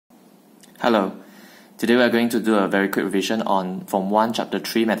Hello, today we are going to do a very quick revision on Form 1 Chapter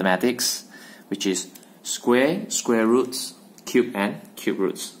 3 Mathematics, which is square, square roots, cube and cube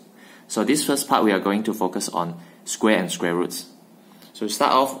roots. So this first part we are going to focus on square and square roots. So to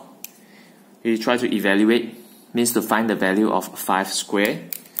start off, we try to evaluate, means to find the value of 5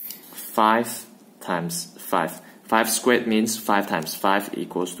 squared. 5 times 5. 5 squared means 5 times 5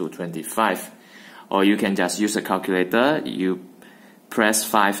 equals to 25. Or you can just use a calculator, you press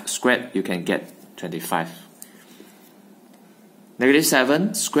 5 squared, you can get 25. Negative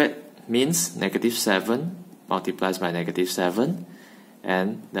 7 squared means negative 7 multiplies by negative 7.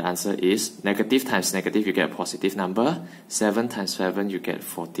 And the answer is negative times negative, you get a positive number. 7 times 7, you get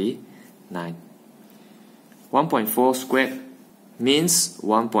 49. 1.4 squared means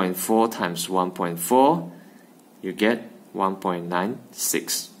 1.4 times 1.4, you get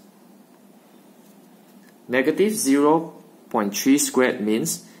 1.96. Negative 0.3 squared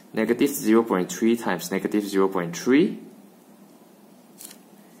means negative 0.3 times negative 0.3.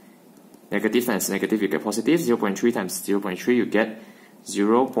 Negative times negative, you get positive. 0.3 times 0.3, you get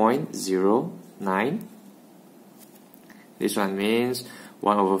 0.09. This one means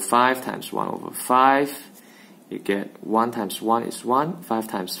 1 over 5 times 1 over 5. You get 1 times 1 is 1. 5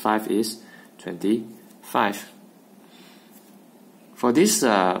 times 5 is 25. For this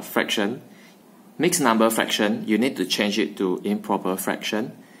fraction, mixed number fraction, you need to change it to improper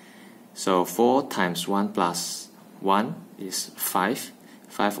fraction. So 4 times 1 plus 1 is 5.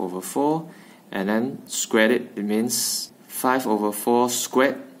 5 over 4. And then square it, it means 5 over 4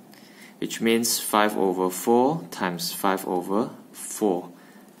 squared, which means 5 over 4 times 5 over 4.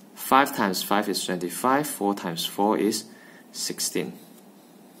 5 times 5 is 25. 4 times 4 is 16.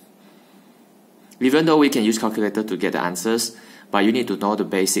 Even though we can use calculator to get the answers, but you need to know the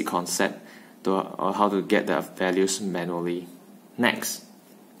basic concept or how to get the values manually. Next,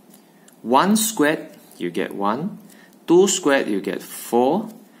 1 squared, you get 1. 2 squared, you get 4.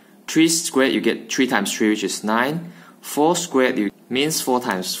 3 squared, you get 3 times 3, which is 9. 4 squared means 4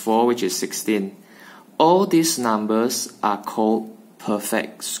 times 4, which is 16. All these numbers are called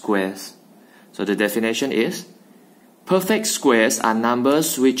perfect squares. So the definition is, perfect squares are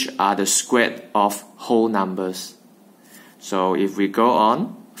numbers which are the square of whole numbers. So if we go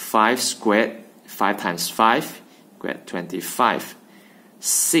on, 5 squared, 5 times 5, you get 25.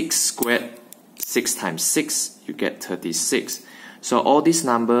 6 squared, 6 times 6, you get 36. So all these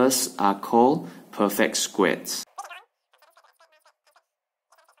numbers are called perfect squares.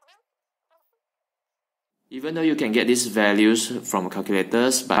 Even though you can get these values from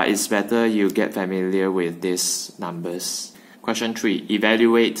calculators, but it's better you get familiar with these numbers. Question 3.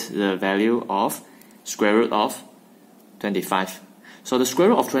 Evaluate the value of square root of 25. So the square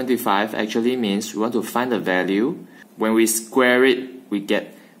root of 25 actually means we want to find the value. When we square it, we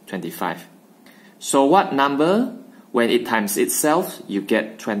get 25. So what number, when it times itself, you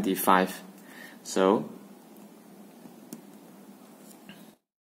get 25. So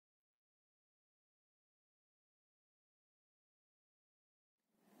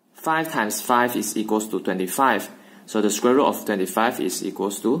 5 times 5 is equals to 25. So the square root of 25 is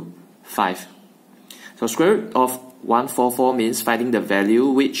equals to 5. So square root of 144 means finding the value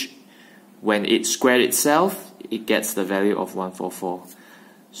which, when it squared itself, it gets the value of 144.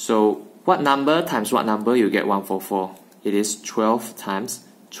 So what number times what number you get 144? It is 12 times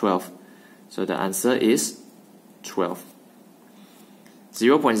 12. So the answer is 12.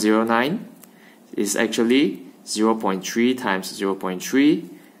 0.09 is actually 0.3 times 0.3.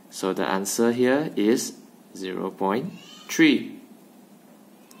 So the answer here is 0.3.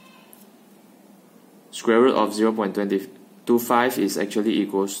 Square root of 0.25 is actually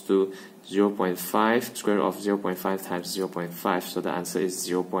equals to 0.5. Square root of 0.5 times 0.5. So the answer is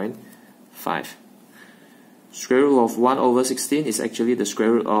 0.5. Square root of 1 over 16 is actually the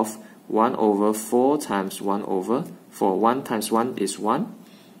square root of 1 over 4 times 1 over 4. 1 times 1 is 1.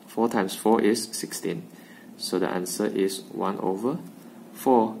 4 times 4 is 16. So the answer is 1 over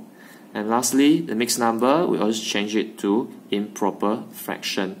 4. And lastly, the mixed number, we also change it to improper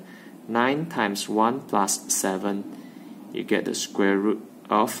fraction. 9 times 1 plus 7, you get the square root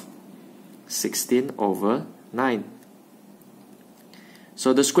of 16 over 9.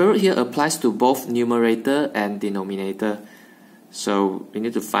 So the square root here applies to both numerator and denominator. So we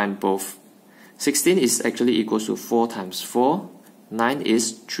need to find both. 16 is actually equals to 4 times 4. 9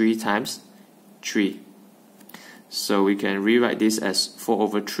 is 3 times 3. So we can rewrite this as 4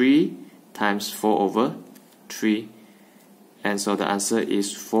 over 3 times 4 over 3. And so the answer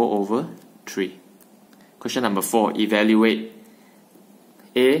is 4 over 3. Question number 4. Evaluate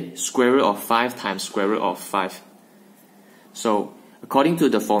A, square root of 5 times square root of 5. So according to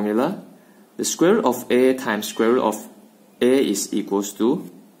the formula, The square root of a times square root of a is equals to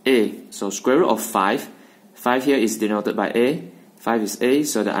a. So square root of 5. 5 here is denoted by a. 5 is a,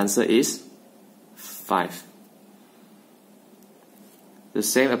 so the answer is 5. The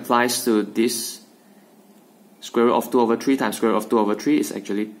same applies to this. Square root of 2 over 3 times square root of 2 over 3 is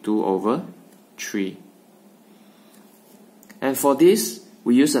actually 2 over 3. And for this,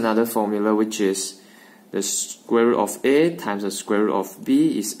 we use another formula, which is the square root of a times the square root of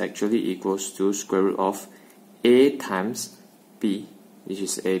b is actually equals to square root of a times b, which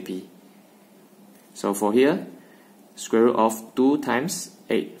is ab. So for here, square root of 2 times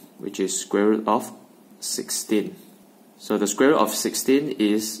 8, which is square root of 16. So the square root of 16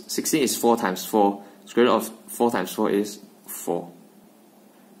 is 4 times 4. Square root of 4 times 4 is 4.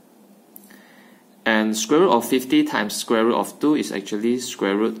 And square root of 50 times square root of 2 is actually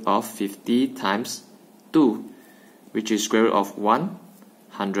square root of 50 times 2, which is square root of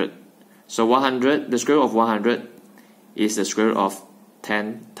 100. So 100, the square root of 100 is the square root of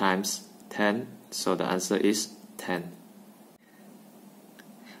 10 times 10. So the answer is 10.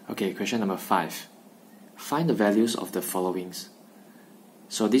 Okay, question number 5. Find the values of the followings.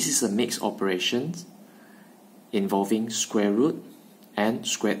 So this is a mixed operation involving square root and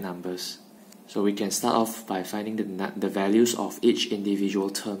squared numbers. So we can start off by finding the values of each individual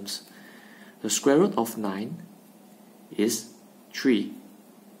terms. The square root of 9 is 3.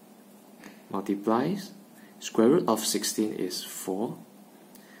 Multiplies. Square root of 16 is 4.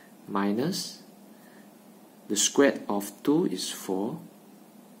 Minus. The square of 2 is 4.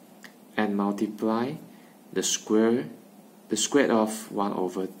 And multiply the square of 1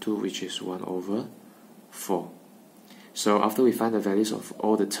 over 2, which is 1 over 4. So after we find the values of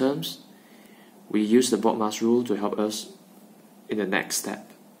all the terms, we use the BODMAS rule to help us in the next step.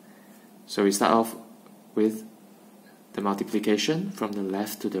 So we start off with the multiplication from the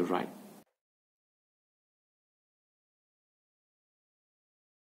left to the right.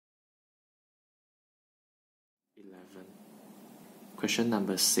 Question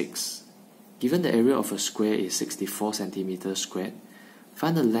number 6. Given the area of a square is 64 centimeters squared,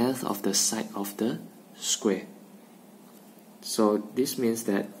 find the length of the side of the square. So this means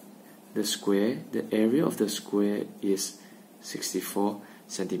that the area of the square is 64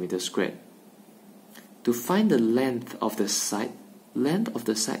 centimeters squared. To find the length of the side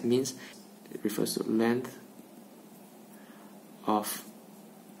means it refers to length of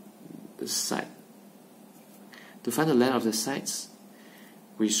the side. To find the length of the sides,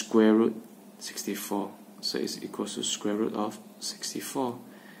 we square root 64, so it's equals to square root of 64.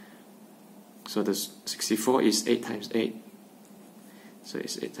 So the 64 is 8 times 8. So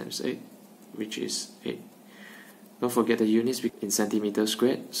it's 8 times 8, which is 8. Don't forget the units in centimeters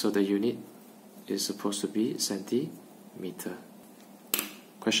squared, so the unit is supposed to be centimeter.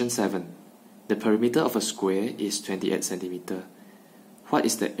 Question 7. The perimeter of a square is 28 centimeter. What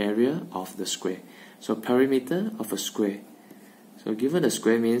is the area of the square? So perimeter of a square. So given the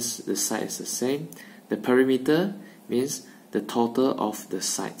square means the side is the same. The perimeter means the total of the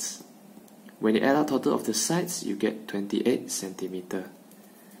sides. When you add up total of the sides, you get 28 centimeter.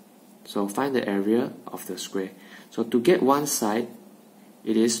 So find the area of the square. So to get one side,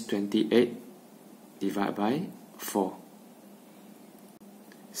 it is 28 divided by 4.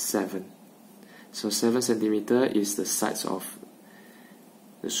 7. So 7 centimeter is the sides of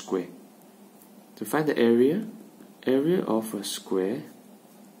the square. To find the area of a square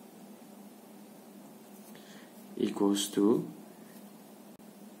equals to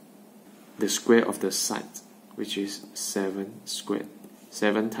the square of the side, which is 7 squared.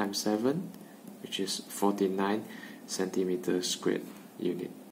 7 times 7, which is 49 centimeters squared unit.